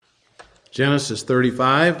Genesis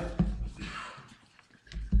 35.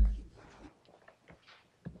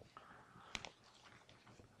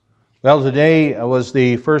 Well, today was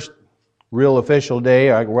the first real official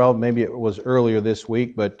day. Well, maybe it was earlier this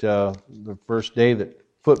week, but the first day that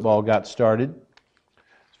football got started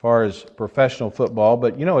as far as professional football.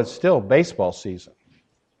 But, it's still baseball season.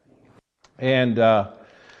 And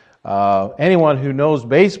anyone who knows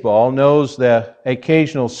baseball knows the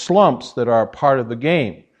occasional slumps that are a part of the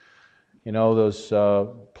game. Those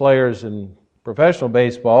players in professional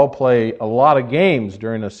baseball play a lot of games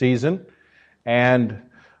during a season, and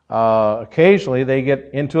occasionally they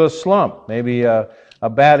get into a slump, maybe a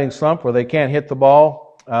batting slump where they can't hit the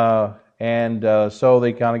ball, and so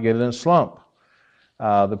they kind of get in a slump.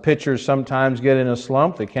 The pitchers sometimes get in a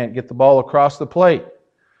slump. They can't get the ball across the plate.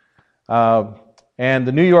 And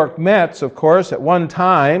the New York Mets, of course, at one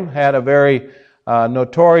time had a very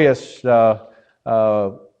notorious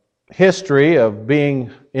history of being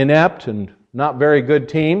inept and not very good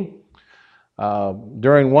team.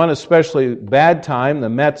 During one especially bad time, the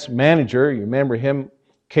Mets manager, you remember him,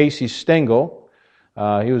 Casey Stengel,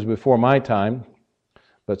 he was before my time,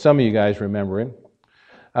 but some of you guys remember him.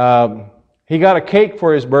 He got a cake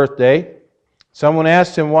for his birthday. Someone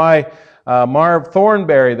asked him why Marv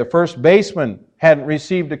Thornberry, the first baseman, hadn't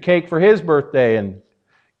received a cake for his birthday, and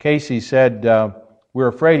Casey said, we're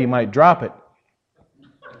afraid he might drop it.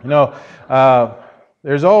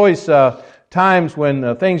 There's always times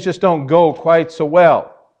when things just don't go quite so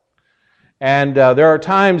well. And there are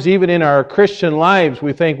times even in our Christian lives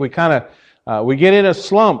we think we get in a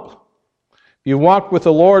slump. If you walked with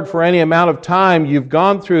the Lord for any amount of time, you've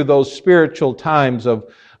gone through those spiritual times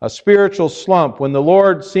of a spiritual slump when the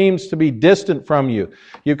Lord seems to be distant from you.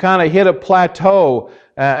 You kind of hit a plateau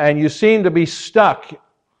and you seem to be stuck.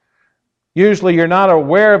 Usually you're not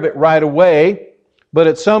aware of it right away, but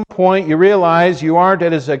at some point you realize you aren't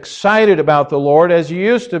as excited about the Lord as you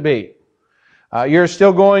used to be. You're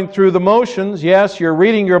still going through the motions. Yes, you're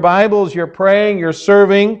reading your Bibles, you're praying, you're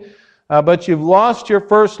serving, but you've lost your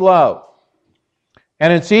first love.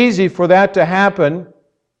 And it's easy for that to happen,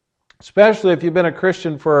 especially if you've been a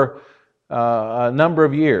Christian for a number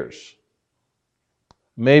of years.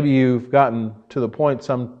 Maybe you've gotten to the point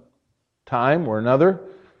some time or another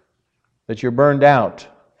that you're burned out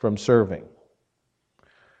from serving.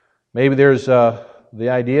 Maybe there's the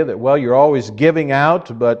idea that, you're always giving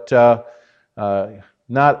out, but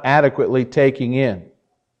not adequately taking in.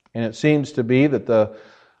 And it seems to be that the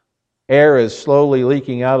air is slowly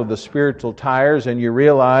leaking out of the spiritual tires, and you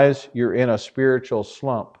realize you're in a spiritual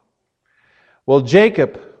slump. Well,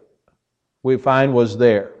 Jacob, we find, was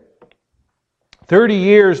there. 30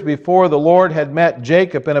 years before, the Lord had met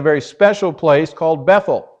Jacob in a very special place called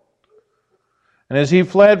Bethel. And as he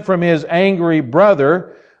fled from his angry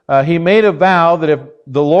brother, he made a vow that if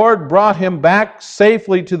the Lord brought him back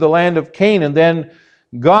safely to the land of Canaan, then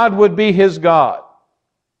God would be his God.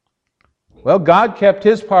 Well, God kept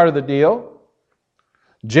his part of the deal.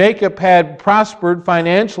 Jacob had prospered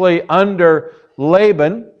financially under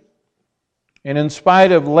Laban, and in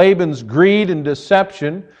spite of Laban's greed and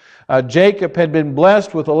deception, Jacob had been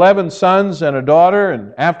blessed with 11 sons and a daughter,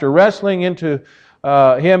 and after wrestling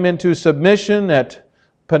him into submission at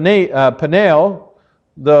Peniel,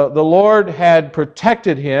 the Lord had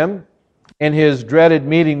protected him in his dreaded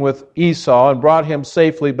meeting with Esau and brought him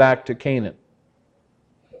safely back to Canaan.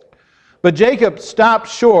 But Jacob stopped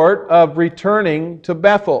short of returning to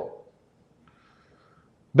Bethel.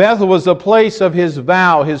 Bethel was the place of his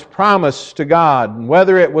vow, his promise to God. And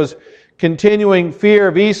whether it was continuing fear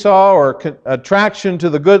of Esau or attraction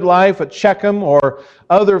to the good life at Shechem or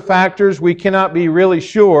other factors, we cannot be really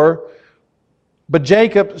sure. But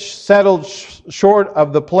Jacob settled short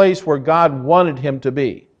of the place where God wanted him to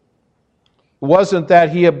be. It wasn't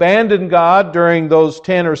that he abandoned God during those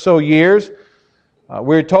 10 or so years.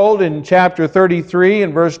 We're told in chapter 33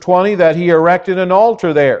 and verse 20 that he erected an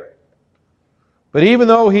altar there. But even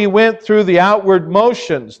though he went through the outward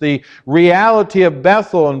motions, the reality of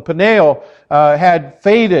Bethel and Peniel had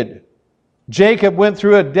faded. Jacob went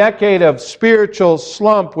through a decade of spiritual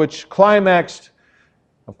slump, which climaxed,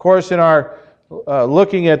 of course, in our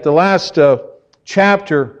looking at the last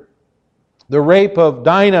chapter, the rape of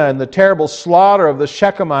Dinah and the terrible slaughter of the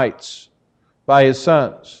Shechemites by his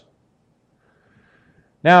sons.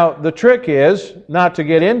 Now, the trick is not to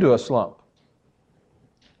get into a slump.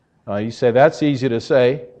 You say, that's easy to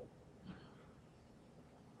say.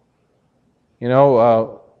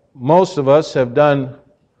 Most of us have gotten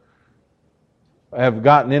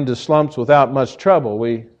into slumps without much trouble.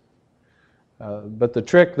 But the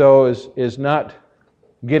trick, though, is not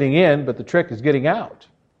getting in, but the trick is getting out.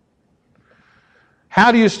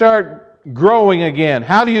 How do you start growing again?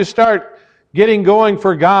 How do you start getting going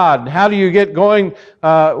for God? How do you get going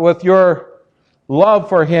with your love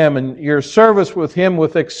for Him and your service with Him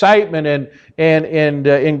with excitement and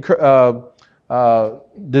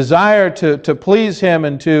desire to please Him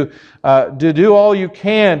and to do all you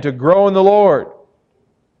can to grow in the Lord?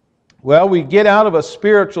 Well, we get out of a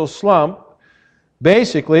spiritual slump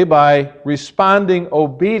basically by responding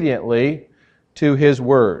obediently to His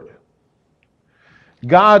Word.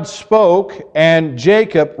 God spoke and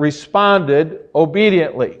Jacob responded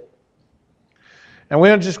obediently. And we're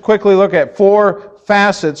going to just quickly look at 4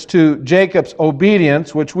 facets to Jacob's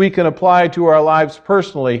obedience, which we can apply to our lives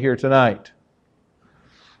personally here tonight.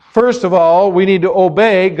 First of all, we need to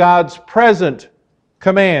obey God's present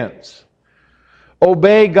commands.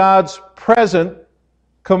 Obey God's present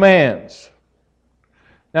commands.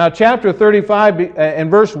 Now, chapter 35 and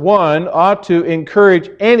verse 1 ought to encourage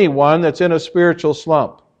anyone that's in a spiritual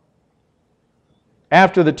slump.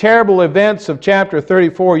 After the terrible events of chapter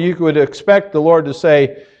 34, you could expect the Lord to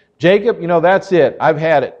say, Jacob, that's it. I've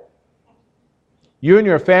had it. You and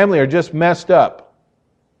your family are just messed up.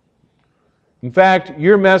 In fact,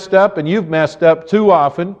 you're messed up and you've messed up too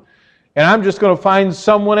often, and I'm just going to find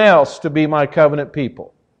someone else to be my covenant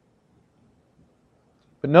people.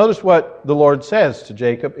 But notice what the Lord says to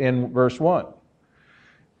Jacob in verse 1.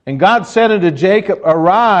 And God said unto Jacob,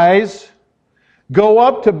 Arise, go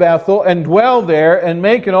up to Bethel, and dwell there, and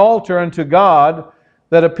make an altar unto God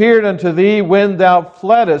that appeared unto thee when thou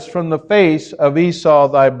fleddest from the face of Esau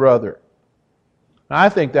thy brother. Now, I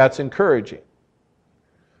think that's encouraging.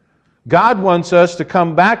 God wants us to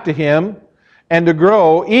come back to Him and to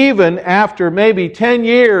grow even after maybe 10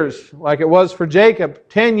 years, like it was for Jacob,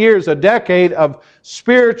 10 years, a decade of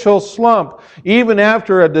spiritual slump, even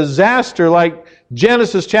after a disaster like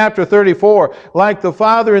Genesis chapter 34, like the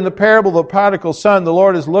father in the parable of the prodigal son. The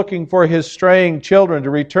Lord is looking for His straying children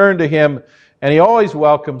to return to Him, and He always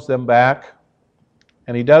welcomes them back,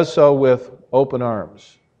 and He does so with open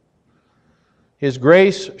arms. His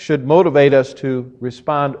grace should motivate us to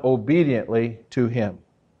respond obediently to Him.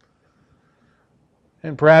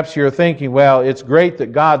 And perhaps you're thinking, well, it's great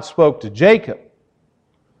that God spoke to Jacob,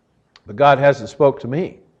 but God hasn't spoke to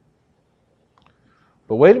me.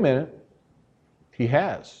 But wait a minute. He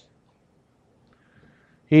has.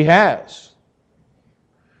 He has.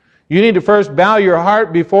 You need to first bow your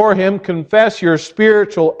heart before Him, confess your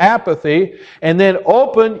spiritual apathy, and then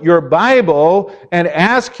open your Bible and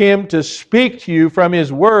ask Him to speak to you from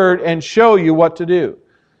His Word and show you what to do.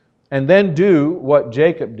 And then do what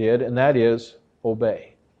Jacob did, and that is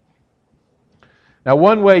obey. Now,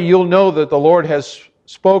 one way you'll know that the Lord has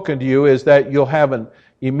spoken to you is that you'll have an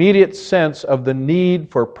immediate sense of the need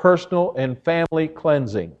for personal and family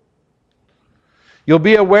cleansing. You'll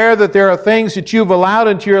be aware that there are things that you've allowed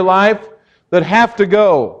into your life that have to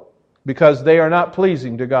go because they are not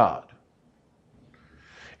pleasing to God.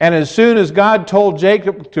 And as soon as God told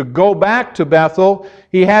Jacob to go back to Bethel,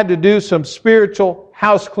 he had to do some spiritual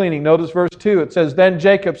house cleaning. Notice verse 2. It says, Then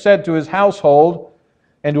Jacob said to his household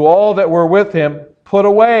and to all that were with him, Put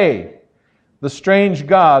away the strange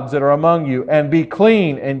gods that are among you, and be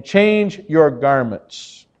clean, and change your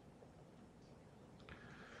garments.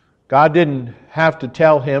 God didn't have to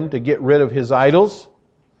tell him to get rid of his idols.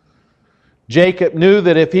 Jacob knew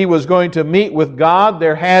that if he was going to meet with God,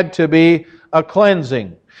 there had to be a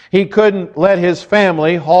cleansing. He couldn't let his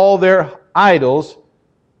family haul their idols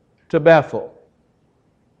to Bethel.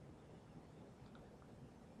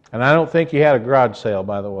 And I don't think he had a garage sale,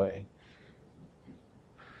 by the way.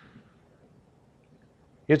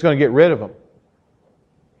 He's going to get rid of them.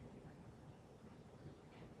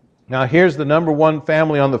 Now, here's the number one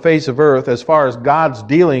family on the face of earth as far as God's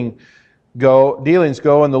dealings go,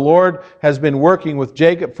 and the Lord has been working with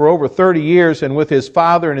Jacob for over 30 years and with his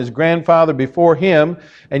father and his grandfather before him,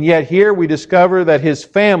 and yet here we discover that his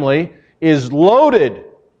family is loaded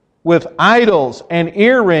with idols and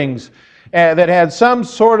earrings that had some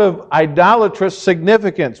sort of idolatrous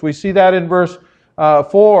significance. We see that in verse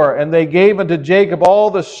 4, and they gave unto Jacob all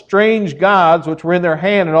the strange gods which were in their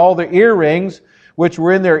hand, and all the earrings which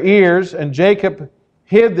were in their ears, and Jacob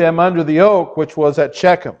hid them under the oak which was at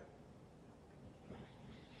Shechem.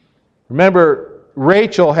 Remember,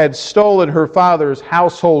 Rachel had stolen her father's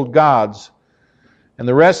household gods, and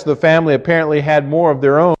the rest of the family apparently had more of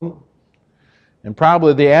their own, and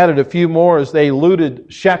probably they added a few more as they looted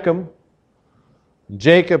Shechem.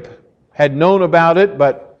 Jacob had known about it,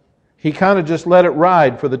 but he kind of just let it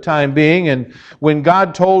ride for the time being. And when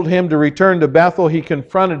God told him to return to Bethel, he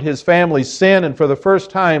confronted his family's sin. And for the first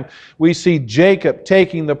time, we see Jacob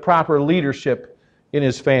taking the proper leadership in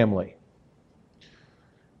his family.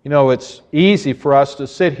 You know, it's easy for us to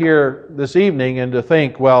sit here this evening and to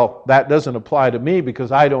think, well, that doesn't apply to me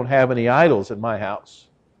because I don't have any idols in my house.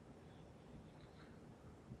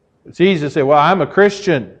 It's easy to say, well, I'm a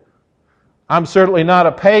Christian. I'm certainly not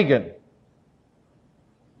a pagan.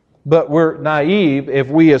 But we're naive if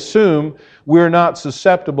we assume we're not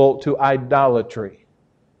susceptible to idolatry.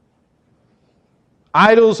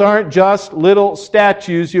 Idols aren't just little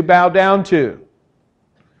statues you bow down to.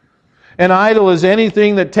 An idol is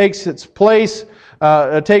anything that takes place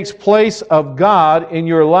of God in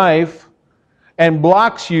your life and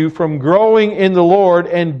blocks you from growing in the Lord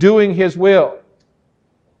and doing His will.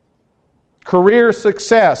 Career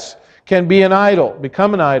success can be an idol,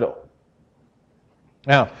 become an idol.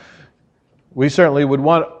 Now, we certainly would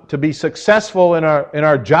want to be successful in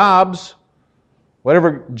our jobs,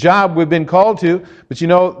 whatever job we've been called to, but you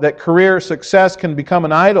know that career success can become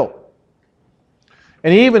an idol.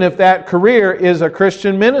 And even if that career is a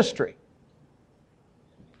Christian ministry,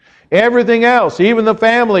 everything else, even the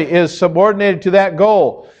family, is subordinated to that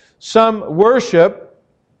goal. Some worship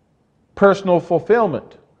personal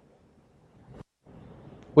fulfillment.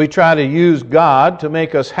 We try to use God to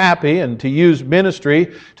make us happy and to use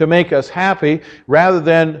ministry to make us happy rather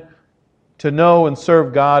than to know and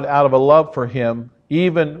serve God out of a love for Him,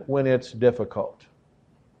 even when it's difficult.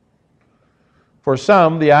 For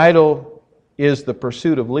some, the idol is the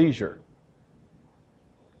pursuit of leisure.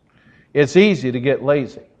 It's easy to get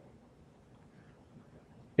lazy.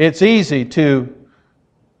 It's easy to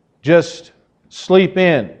just sleep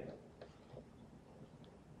in.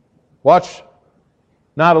 Watch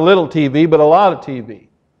not a little TV, but a lot of TV.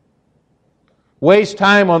 Waste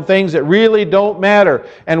time on things that really don't matter.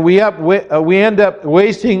 And we end up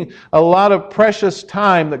wasting a lot of precious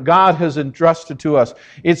time that God has entrusted to us.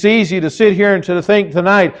 It's easy to sit here and to think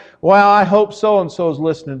tonight, well, I hope so-and-so is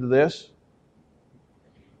listening to this.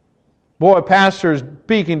 Boy, pastor is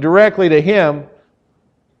speaking directly to him.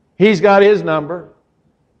 He's got his number.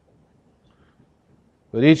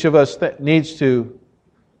 But each of us needs to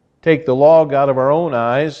take the log out of our own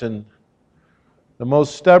eyes, and the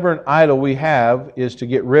most stubborn idol we have is to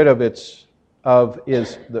get rid of is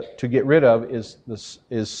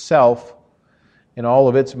self in all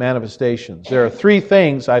of its manifestations. There are three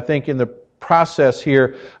things, I think, in the process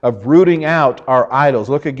here of rooting out our idols.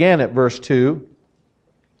 Look again at verse 2.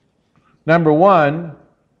 Number one,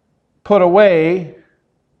 put away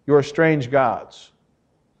your strange gods.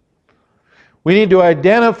 We need to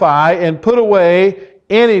identify and put away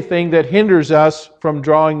anything that hinders us from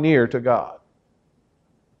drawing near to God.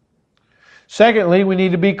 Secondly, we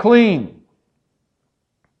need to be clean.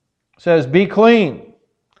 It says, be clean.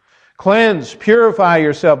 Cleanse, purify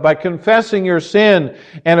yourself by confessing your sin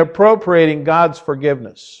and appropriating God's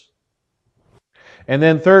forgiveness. And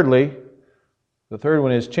then thirdly, the third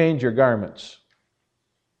one is change your garments.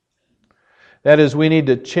 That is, we need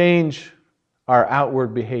to change our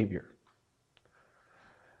outward behavior.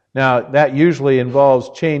 Now, that usually involves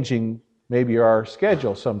changing maybe our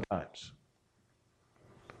schedule sometimes.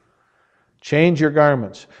 Change your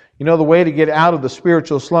garments. You know, the way to get out of the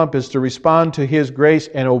spiritual slump is to respond to His grace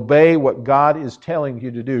and obey what God is telling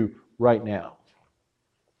you to do right now.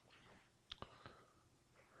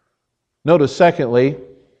 Notice, secondly,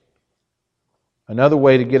 another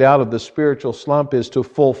way to get out of the spiritual slump is to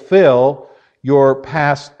fulfill your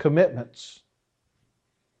past commitments.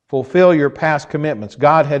 Fulfill your past commitments.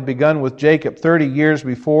 God had begun with Jacob 30 years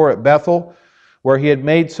before at Bethel, where he had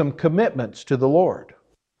made some commitments to the Lord.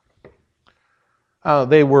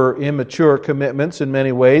 They were immature commitments in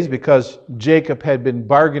many ways because Jacob had been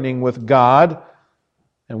bargaining with God,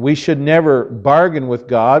 and we should never bargain with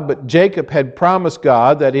God, but Jacob had promised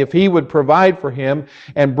God that if he would provide for him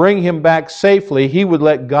and bring him back safely, he would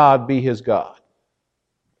let God be his God.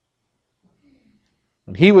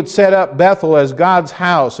 And he would set up Bethel as God's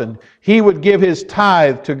house, and he would give his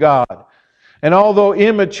tithe to God. And although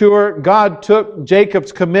immature, God took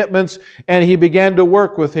Jacob's commitments and he began to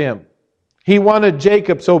work with him. He wanted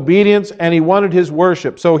Jacob's obedience and he wanted his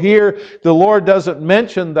worship. So here the Lord doesn't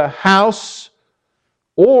mention the house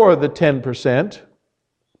or the 10%.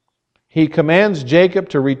 He commands Jacob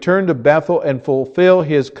to return to Bethel and fulfill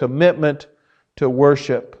his commitment to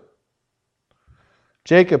worship.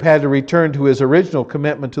 Jacob had to return to his original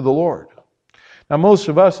commitment to the Lord. Now, most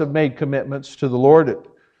of us have made commitments to the Lord at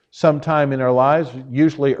some time in our lives,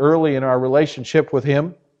 usually early in our relationship with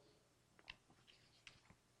Him.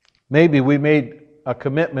 Maybe we made a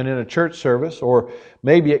commitment in a church service, or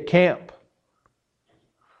maybe at camp.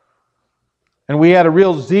 And we had a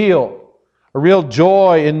real zeal, a real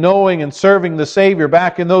joy in knowing and serving the Savior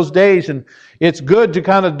back in those days. And it's good to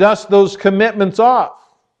kind of dust those commitments off.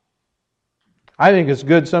 I think it's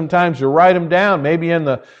good sometimes to write them down, maybe in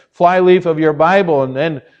the flyleaf of your Bible, and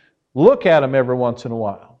then look at them every once in a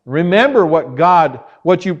while. Remember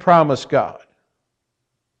what you promised God.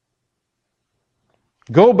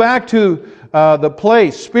 Go back to the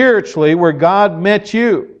place spiritually where God met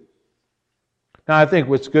you. Now, I think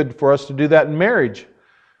it's good for us to do that in marriage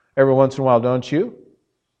every once in a while, don't you?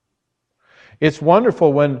 It's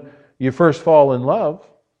wonderful when you first fall in love.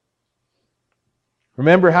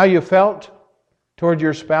 Remember how you felt toward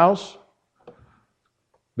your spouse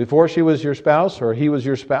before she was your spouse or he was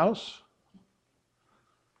your spouse?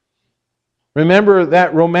 Remember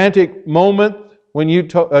that romantic moment when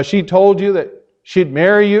she told you that she'd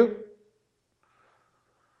marry you?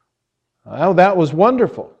 Well, that was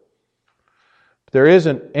wonderful. There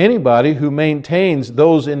isn't anybody who maintains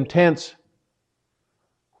those intense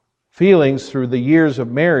feelings through the years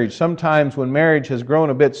of marriage. Sometimes when marriage has grown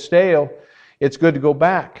a bit stale, it's good to go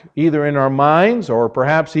back, either in our minds or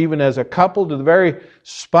perhaps even as a couple, to the very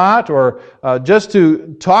spot, or just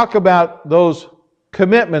to talk about those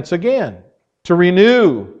commitments again, to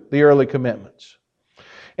renew the early commitments.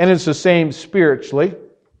 And it's the same spiritually.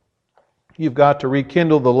 You've got to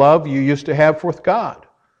rekindle the love you used to have with God.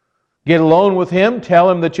 Get alone with Him, tell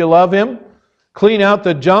Him that you love Him, clean out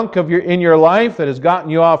the junk in your life that has gotten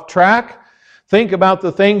you off track. Think about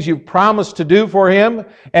the things you've promised to do for Him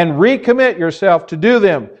and recommit yourself to do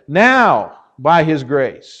them now by His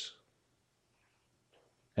grace.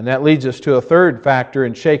 And that leads us to a third factor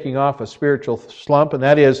in shaking off a spiritual slump, and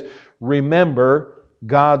that is remember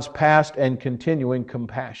God's past and continuing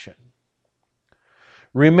compassion.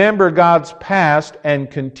 Remember God's past and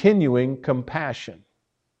continuing compassion.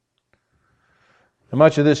 And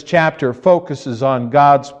much of this chapter focuses on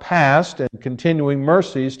God's past and continuing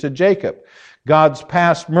mercies to Jacob. God's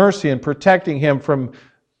past mercy in protecting him from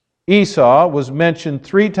Esau was mentioned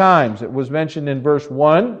 3 times. It was mentioned in verse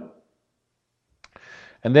 1,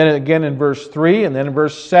 and then again in verse 3, and then in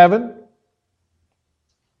verse 7.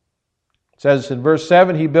 It says in verse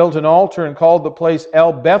 7, he built an altar and called the place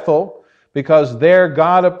El Bethel, because there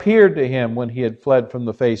God appeared to him when he had fled from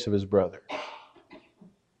the face of his brother.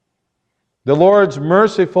 The Lord's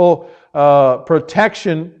merciful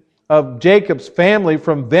protection of Jacob's family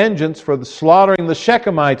from vengeance for the slaughtering the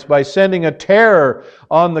Shechemites by sending a terror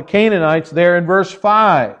on the Canaanites there in verse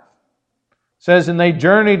 5. It says, and they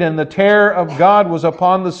journeyed, and the terror of God was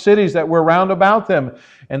upon the cities that were round about them,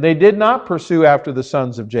 and they did not pursue after the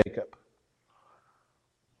sons of Jacob.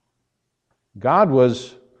 God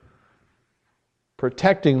was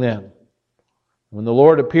protecting them. When the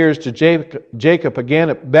Lord appears to Jacob again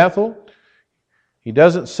at Bethel, He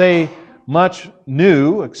doesn't say much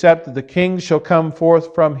new, except that the king shall come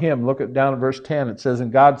forth from him. Look down at verse 10. It says,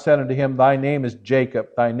 and God said unto him, thy name is Jacob.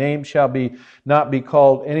 Thy name shall not be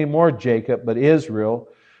called any more Jacob, but Israel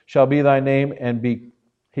shall be thy name. And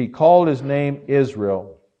he called his name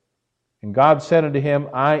Israel. And God said unto him,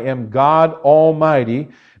 I am God Almighty.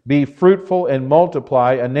 Be fruitful and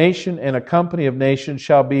multiply. A nation and a company of nations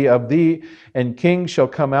shall be of thee, and kings shall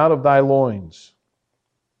come out of thy loins.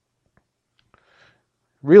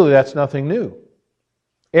 Really, that's nothing new.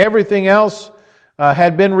 Everything else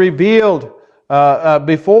had been revealed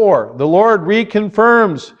before. The Lord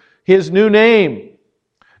reconfirms His new name.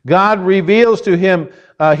 God reveals to him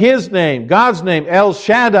His name, God's name, El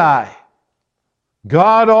Shaddai,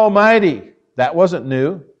 God Almighty. That wasn't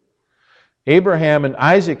new. Abraham and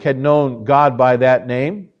Isaac had known God by that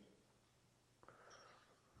name.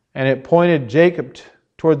 And it pointed Jacob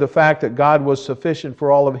toward the fact that God was sufficient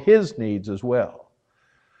for all of his needs as well.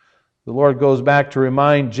 The Lord goes back to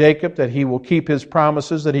remind Jacob that He will keep His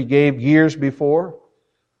promises that He gave years before,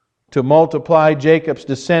 to multiply Jacob's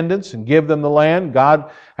descendants and give them the land.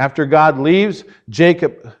 After God leaves,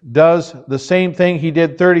 Jacob does the same thing he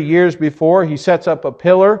did 30 years before. He sets up a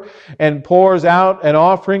pillar and pours out an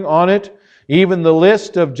offering on it. Even the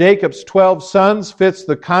list of Jacob's 12 sons fits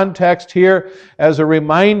the context here as a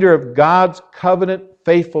reminder of God's covenant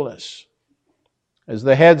faithfulness. As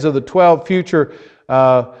the heads of the 12 future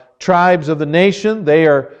tribes of the nation, they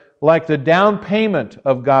are like the down payment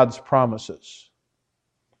of God's promises.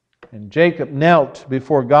 And Jacob knelt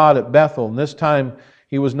before God at Bethel, and this time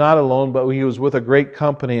he was not alone, but he was with a great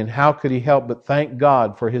company, and how could he help but thank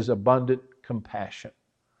God for His abundant compassion?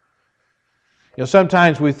 You know,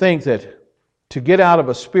 sometimes we think that to get out of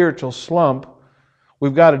a spiritual slump,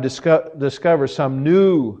 we've got to discover some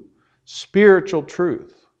new spiritual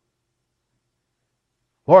truth.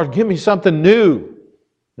 Lord, give me something new.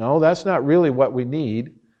 No, that's not really what we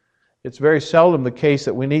need. It's very seldom the case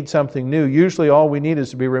that we need something new. Usually all we need is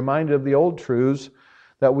to be reminded of the old truths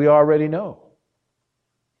that we already know.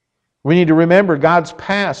 We need to remember God's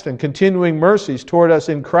past and continuing mercies toward us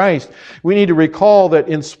in Christ. We need to recall that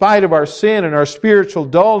in spite of our sin and our spiritual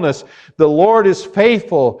dullness, the Lord is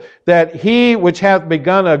faithful, that He which hath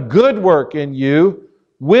begun a good work in you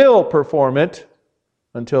will perform it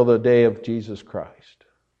until the day of Jesus Christ.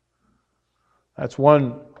 That's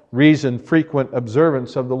one reason frequent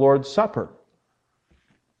observance of the Lord's Supper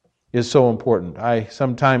is so important. I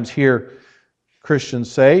sometimes hear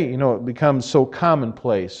Christians say, it becomes so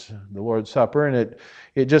commonplace, the Lord's Supper, and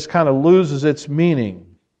it just kind of loses its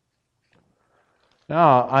meaning.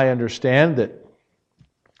 Now, I understand that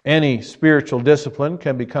any spiritual discipline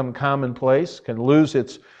can become commonplace, can lose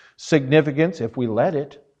its significance if we let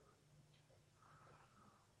it.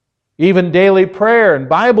 Even daily prayer and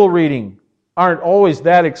Bible reading aren't always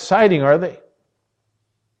that exciting, are they?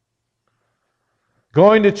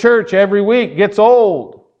 Going to church every week gets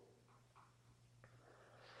old.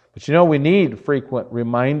 But we need frequent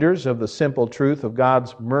reminders of the simple truth of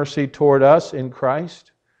God's mercy toward us in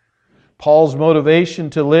Christ. Paul's motivation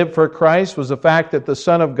to live for Christ was the fact that the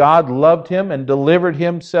Son of God loved him and delivered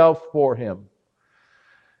Himself for him.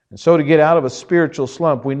 And so to get out of a spiritual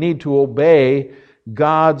slump, we need to obey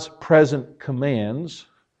God's present commands.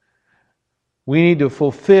 We need to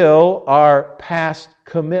fulfill our past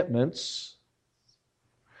commitments.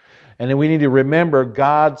 And then we need to remember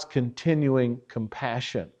God's continuing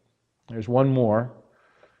compassion. There's one more.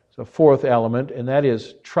 It's a fourth element, and that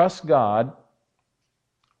is trust God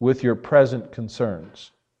with your present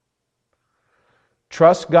concerns.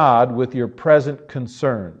 Trust God with your present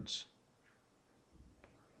concerns.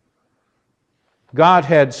 God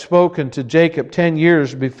had spoken to Jacob 10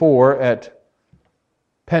 years before at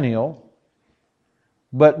Peniel,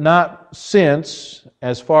 but not since,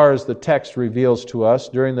 as far as the text reveals to us.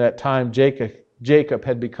 During that time, Jacob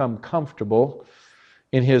had become comfortable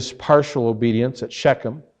in his partial obedience at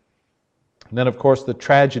Shechem. And then, of course, the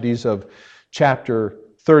tragedies of chapter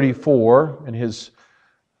 34 and his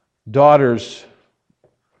daughter's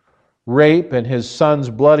rape and his son's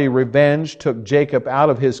bloody revenge took Jacob out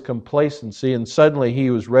of his complacency, and suddenly he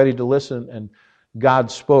was ready to listen, and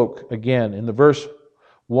God spoke again. In the verse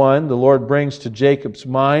 1, the Lord brings to Jacob's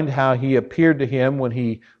mind how He appeared to him when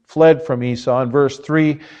he fled from Esau. In verse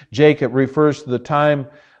 3, Jacob refers to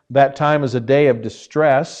that time as a day of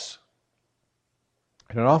distress.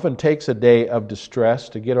 And it often takes a day of distress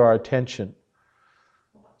to get our attention,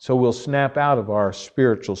 so we'll snap out of our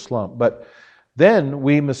spiritual slump. But then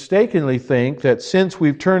we mistakenly think that since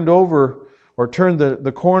we've turned over or turned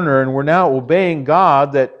the corner and we're now obeying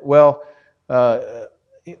God, that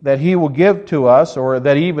He will give to us, or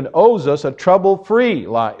that He even owes us, a trouble-free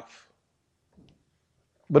life.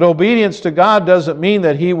 But obedience to God doesn't mean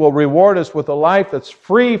that He will reward us with a life that's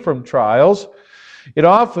free from trials.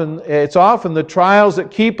 It's often the trials that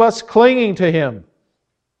keep us clinging to Him,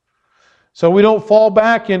 so we don't fall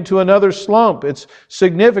back into another slump. It's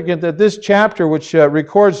significant that this chapter, which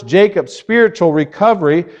records Jacob's spiritual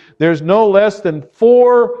recovery, there's no less than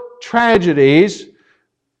 4 tragedies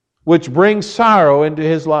which bring sorrow into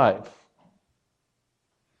his life.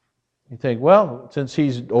 You think, well, since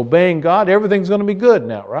he's obeying God, everything's going to be good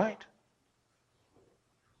now, right?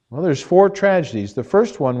 Well, there's 4 tragedies. The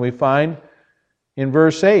first one we find in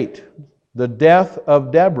verse 8, the death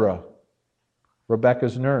of Deborah,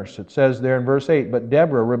 Rebekah's nurse. It says there in verse 8, but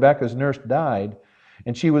Deborah, Rebekah's nurse, died,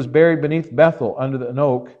 and she was buried beneath Bethel under an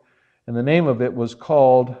oak, and the name of it was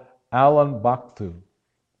called Alan-Bakthu.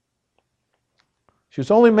 She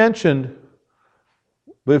was only mentioned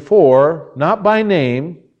before, not by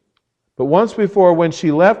name, but once before when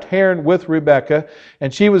she left Haran with Rebekah,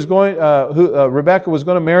 and she was Rebekah was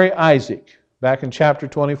going to marry Isaac, back in chapter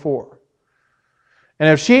 24. And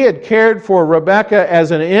if she had cared for Rebekah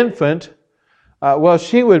as an infant,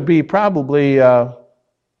 she would be probably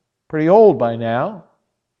pretty old by now,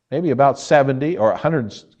 maybe about 70 or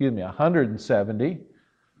 170.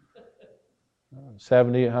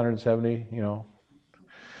 70, 170,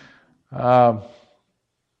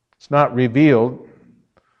 It's not revealed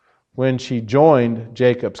when she joined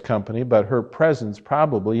Jacob's company, but her presence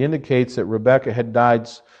probably indicates that Rebekah had died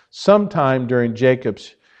sometime during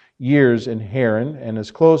Jacob's years in Haran, and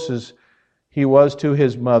as close as he was to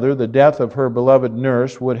his mother, the death of her beloved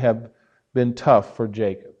nurse would have been tough for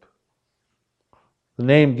Jacob. The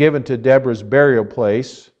name given to Deborah's burial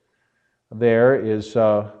place there is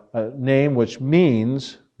a name which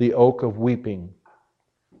means the oak of weeping,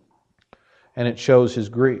 and it shows his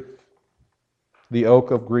grief. The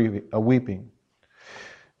oak of weeping.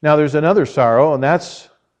 Now there's another sorrow, and that's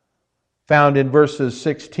found in verses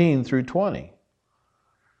 16 through 20.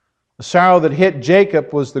 The sorrow that hit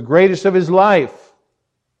Jacob was the greatest of his life.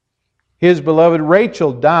 His beloved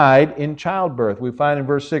Rachel died in childbirth. We find in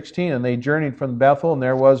verse 16, and they journeyed from Bethel, and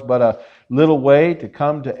there was but a little way to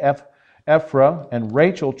come to Ephraim, and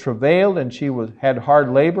Rachel travailed, and she had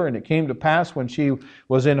hard labor, and it came to pass when she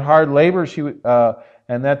was in hard labor,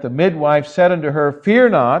 and that the midwife said unto her, Fear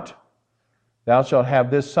not, thou shalt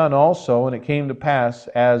have this son also. And it came to pass,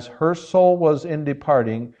 as her soul was in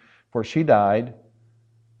departing, for she died,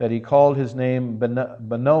 that he called his name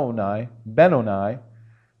Benoni,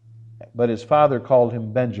 but his father called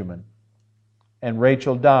him Benjamin. And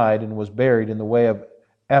Rachel died and was buried in the way of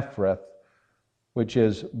Ephrath, which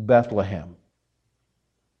is Bethlehem.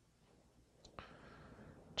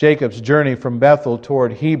 Jacob's journey from Bethel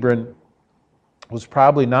toward Hebron was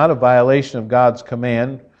probably not a violation of God's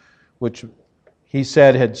command, which he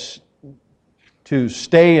said had to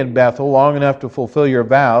stay in Bethel long enough to fulfill your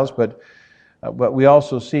vows, but we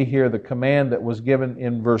also see here the command that was given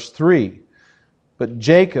in verse 3. But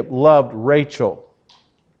Jacob loved Rachel.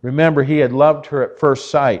 Remember, he had loved her at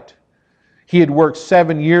first sight. He had worked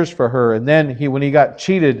 7 years for her, and then when he got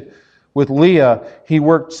cheated with Leah, he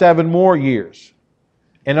worked 7 more years.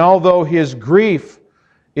 And although his grief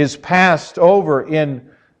is passed over in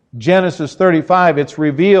Genesis 35, it's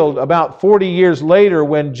revealed about 40 years later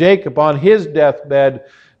when Jacob, on his deathbed,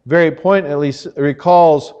 very poignantly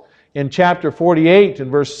recalls in chapter 48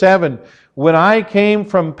 and verse 7, When I came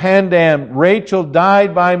from Pandan, Rachel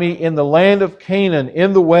died by me in the land of Canaan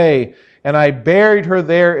in the way, and I buried her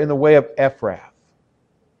there in the way of Ephrath.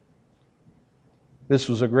 This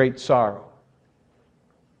was a great sorrow.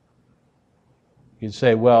 You'd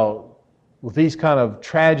say, well, with these kind of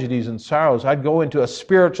tragedies and sorrows, I'd go into a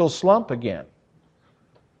spiritual slump again.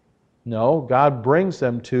 No, God brings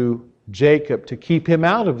them to Jacob to keep him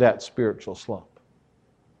out of that spiritual slump.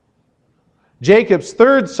 Jacob's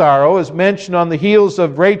third sorrow is mentioned on the heels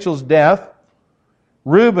of Rachel's death.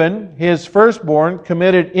 Reuben, his firstborn,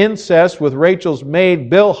 committed incest with Rachel's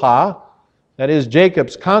maid Bilhah, that is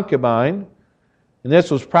Jacob's concubine. And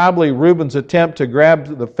this was probably Reuben's attempt to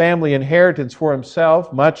grab the family inheritance for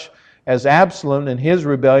himself, much as Absalom in his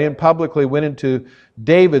rebellion publicly went into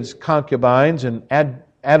David's concubines, and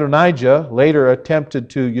Adonijah later attempted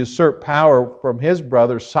to usurp power from his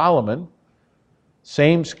brother Solomon.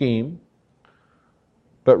 Same scheme.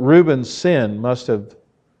 But Reuben's sin must have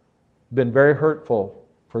been very hurtful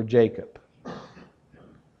for Jacob.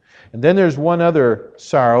 And then there's one other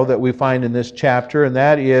sorrow that we find in this chapter, and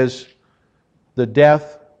that is the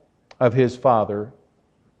death of his father,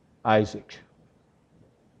 Isaac.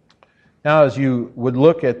 Now, as you would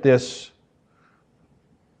look at this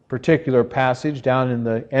particular passage down in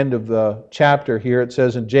the end of the chapter here, it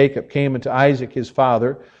says, And Jacob came unto Isaac his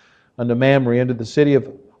father, unto Mamre, unto the city of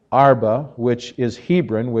Arba, which is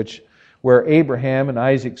Hebron, where Abraham and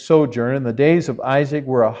Isaac sojourned. And the days of Isaac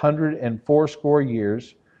were 180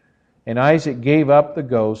 years. And Isaac gave up the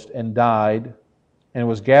ghost and died, and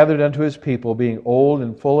was gathered unto his people, being old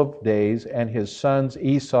and full of days. And his sons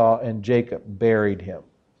Esau and Jacob buried him.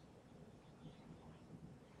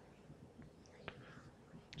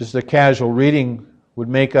 Just a casual reading would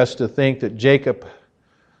make us to think that Jacob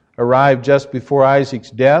arrived just before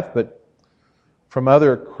Isaac's death, but from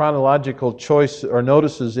other chronological choice or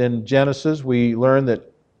notices in Genesis, we learn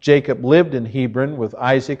that Jacob lived in Hebron with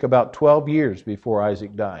Isaac about 12 years before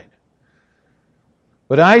Isaac died.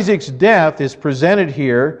 But Isaac's death is presented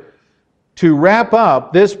here to wrap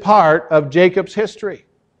up this part of Jacob's history.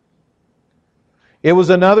 It was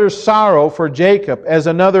another sorrow for Jacob as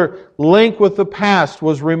another link with the past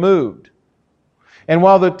was removed. And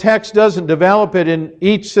while the text doesn't develop it in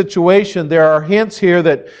each situation, there are hints here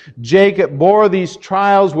that Jacob bore these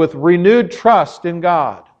trials with renewed trust in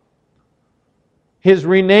God. His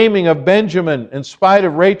renaming of Benjamin, in spite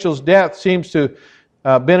of Rachel's death, seems to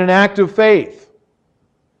have been an act of faith.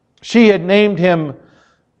 She had named him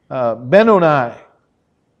Benoni.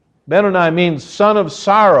 Benoni means son of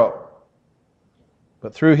sorrow.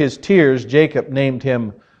 But through his tears, Jacob named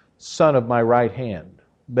him son of my right hand,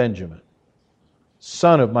 Benjamin.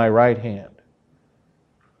 Son of my right hand.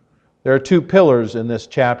 There are 2 pillars in this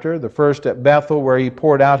chapter. The first at Bethel, where he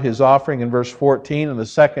poured out his offering in verse 14, and the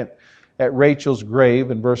second at Rachel's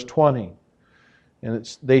grave in verse 20.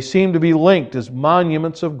 And they seem to be linked as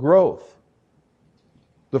monuments of growth.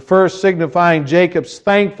 The first signifying Jacob's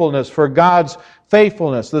thankfulness for God's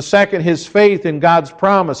faithfulness. The second, his faith in God's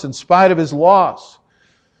promise in spite of his loss.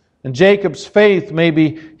 And Jacob's faith may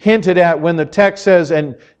be hinted at when the text says,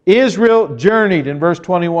 And Israel journeyed in verse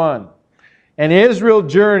 21. And Israel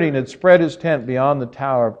journeyed and spread his tent beyond the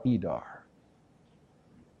tower of Edar.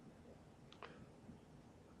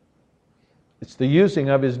 It's the using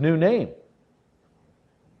of his new name,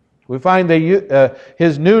 We find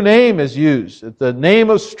his new name is used, the name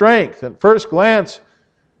of strength. At first glance,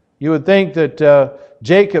 you would think that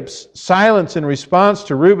Jacob's silence in response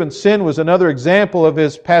to Reuben's sin was another example of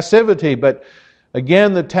his passivity. But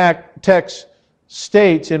again, the text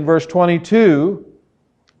states in verse 22,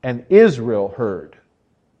 and Israel heard.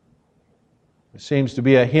 It seems to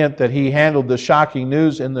be a hint that he handled the shocking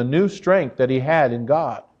news in the new strength that he had in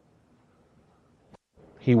God.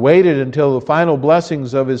 He waited until the final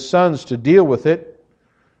blessings of his sons to deal with it.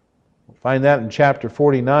 We'll find that in chapter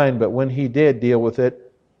 49, but when he did deal with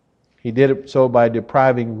it, he did it so by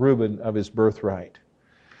depriving Reuben of his birthright.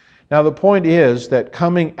 Now the point is that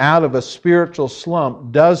coming out of a spiritual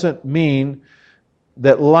slump doesn't mean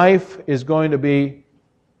that life is going to be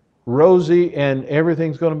rosy and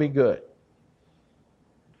everything's going to be good.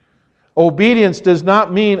 Obedience does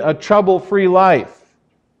not mean a trouble-free life.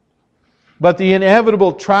 But the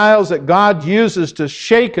inevitable trials that God uses to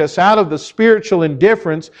shake us out of the spiritual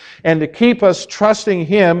indifference and to keep us trusting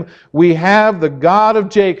Him, we have the God of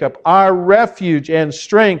Jacob, our refuge and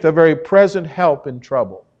strength, a very present help in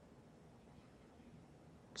trouble.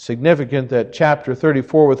 Significant that chapter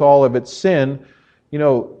 34, with all of its sin, you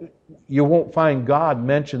won't find God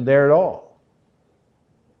mentioned there at all.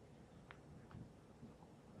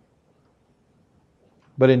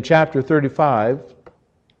 But in chapter 35,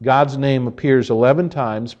 God's name appears 11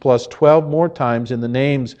 times, plus 12 more times in the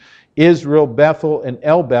names Israel, Bethel, and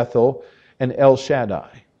El Bethel, and El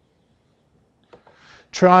Shaddai.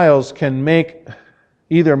 Trials can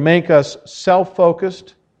either make us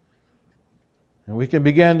self-focused, and we can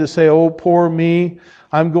begin to say, oh, poor me,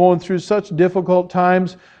 I'm going through such difficult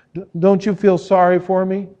times. Don't you feel sorry for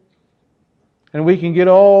me? And we can get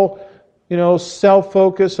all,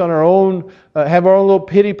 self-focused on our own, have our own little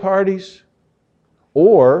pity parties.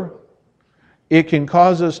 Or it can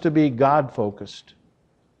cause us to be God-focused.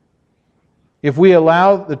 If we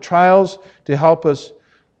allow the trials to help us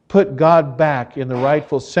put God back in the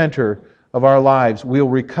rightful center of our lives, we'll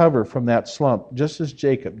recover from that slump, just as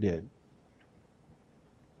Jacob did.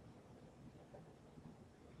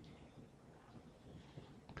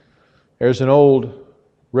 There's an old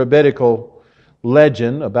rabbinical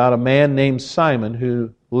legend about a man named Simon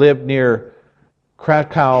who lived near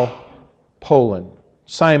Krakow, Poland.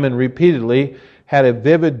 Simon repeatedly had a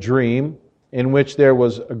vivid dream in which there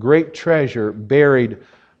was a great treasure buried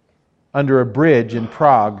under a bridge in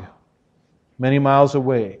Prague, many miles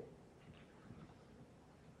away.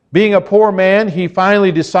 Being a poor man, he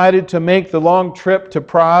finally decided to make the long trip to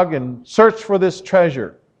Prague and search for this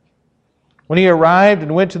treasure. When he arrived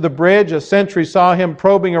and went to the bridge, a sentry saw him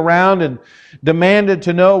probing around and demanded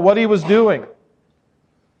to know what he was doing.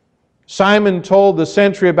 Simon told the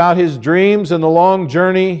sentry about his dreams and the long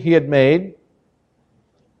journey he had made.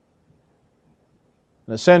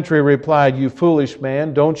 The sentry replied, "You foolish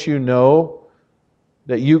man, don't you know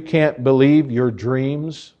that you can't believe your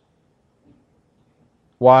dreams?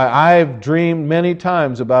 Why, I've dreamed many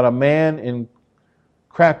times about a man in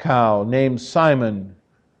Krakow named Simon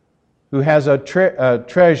who has a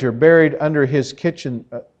treasure buried under his kitchen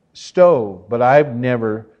stove, but I've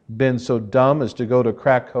never been so dumb as to go to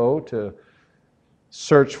Krakow to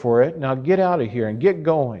search for it. Now get out of here and get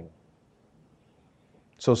going."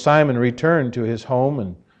 So Simon returned to his home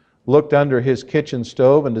and looked under his kitchen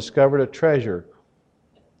stove and discovered a treasure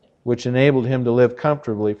which enabled him to live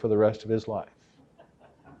comfortably for the rest of his life.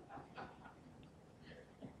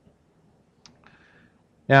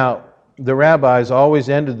 Now, the rabbis always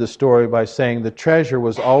ended the story by saying the treasure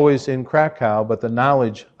was always in Krakow, but the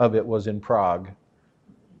knowledge of it was in Prague.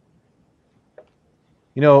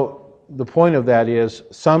 The point of that is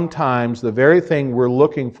sometimes the very thing we're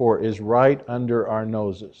looking for is right under our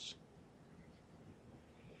noses.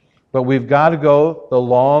 But we've got to go the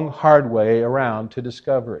long, hard way around to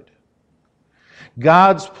discover it.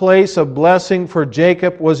 God's place of blessing for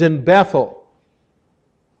Jacob was in Bethel.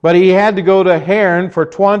 But he had to go to Haran for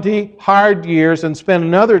 20 hard years and spend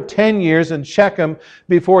another 10 years in Shechem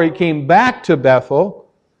before he came back to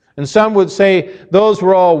Bethel. And some would say those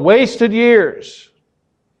were all wasted years.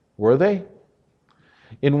 Were they?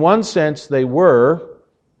 In one sense, they were,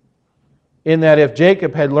 in that if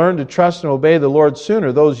Jacob had learned to trust and obey the Lord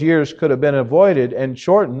sooner, those years could have been avoided and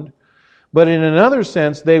shortened. But in another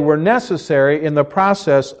sense, they were necessary in the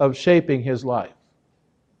process of shaping his life.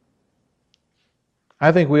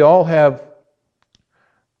 I think we have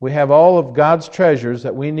all of God's treasures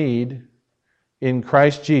that we need in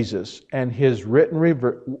Christ Jesus, and His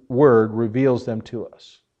written word reveals them to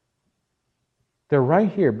us. They're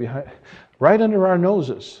right here, right under our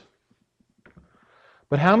noses.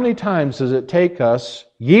 But how many times does it take us,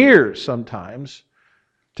 years sometimes,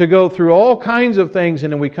 to go through all kinds of things,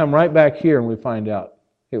 and then we come right back here and we find out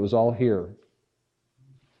it was all here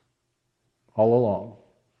all along.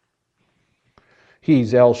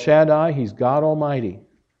 He's El Shaddai, He's God Almighty,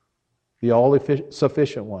 the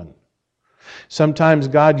all-sufficient one. Sometimes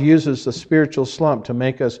God uses the spiritual slump to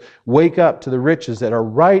make us wake up to the riches that are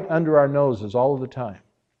right under our noses all of the time.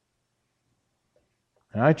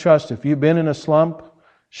 And I trust if you've been in a slump,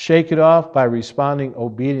 shake it off by responding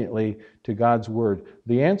obediently to God's Word.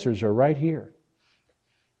 The answers are right here.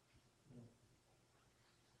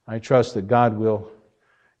 I trust that God will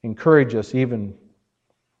encourage us even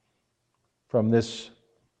from this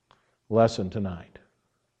lesson tonight.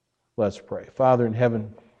 Let's pray. Father in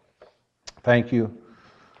heaven, thank you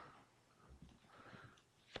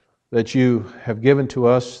that you have given to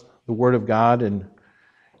us the Word of God, and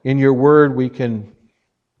in your Word we can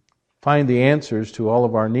find the answers to all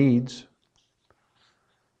of our needs.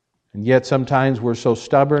 And yet sometimes we're so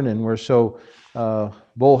stubborn and we're so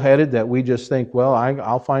bullheaded that we just think, well,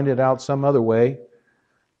 I'll find it out some other way.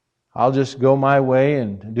 I'll just go my way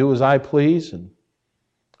and do as I please and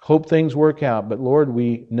hope things work out. But Lord,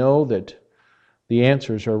 we know that the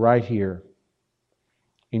answers are right here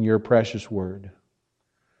in your precious Word.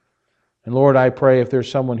 And Lord, I pray if there's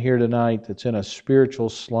someone here tonight that's in a spiritual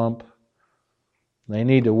slump, they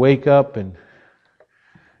need to wake up and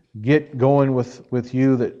get going with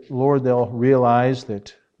you, that, Lord, they'll realize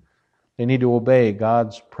that they need to obey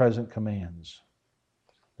God's present commands.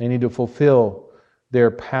 They need to fulfill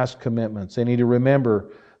their past commitments. They need to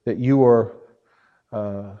remember that you are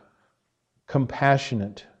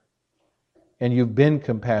compassionate, and you've been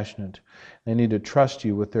compassionate. They need to trust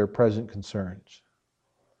you with their present concerns.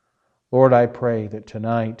 Lord, I pray that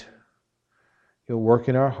tonight you'll work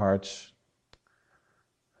in our hearts.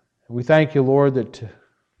 We thank you, Lord, that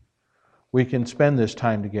we can spend this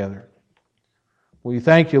time together. We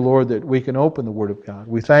thank you, Lord, that we can open the Word of God.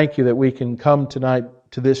 We thank you that we can come tonight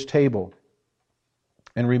to this table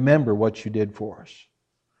and remember what you did for us.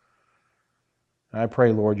 And I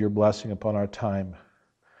pray, Lord, your blessing upon our time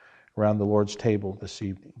around the Lord's table this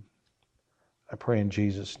evening. I pray in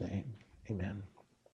Jesus' name. Amen.